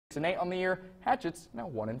6-8 on the year. Hatchets now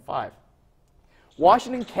 1-5.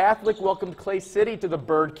 Washington Catholic welcomed Clay City to the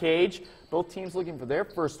Birdcage. Both teams looking for their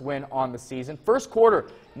first win on the season. First quarter,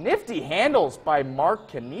 nifty handles by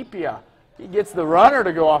Mark Canipia. He gets the runner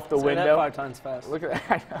to go off the window. That 5 times fast. Look at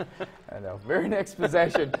that. I know. Very next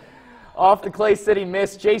possession. Off the Clay City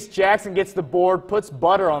miss, Chase Jackson gets the board, puts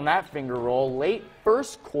butter on that finger roll. Late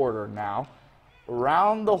first quarter now.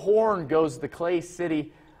 Around the horn goes the Clay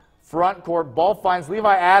City front court. Ball finds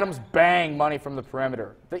Levi Adams. Bang, money from the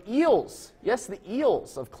perimeter. The Eels, yes, the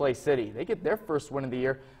Eels of Clay City. They get their first win of the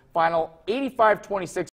year. Final 85-26.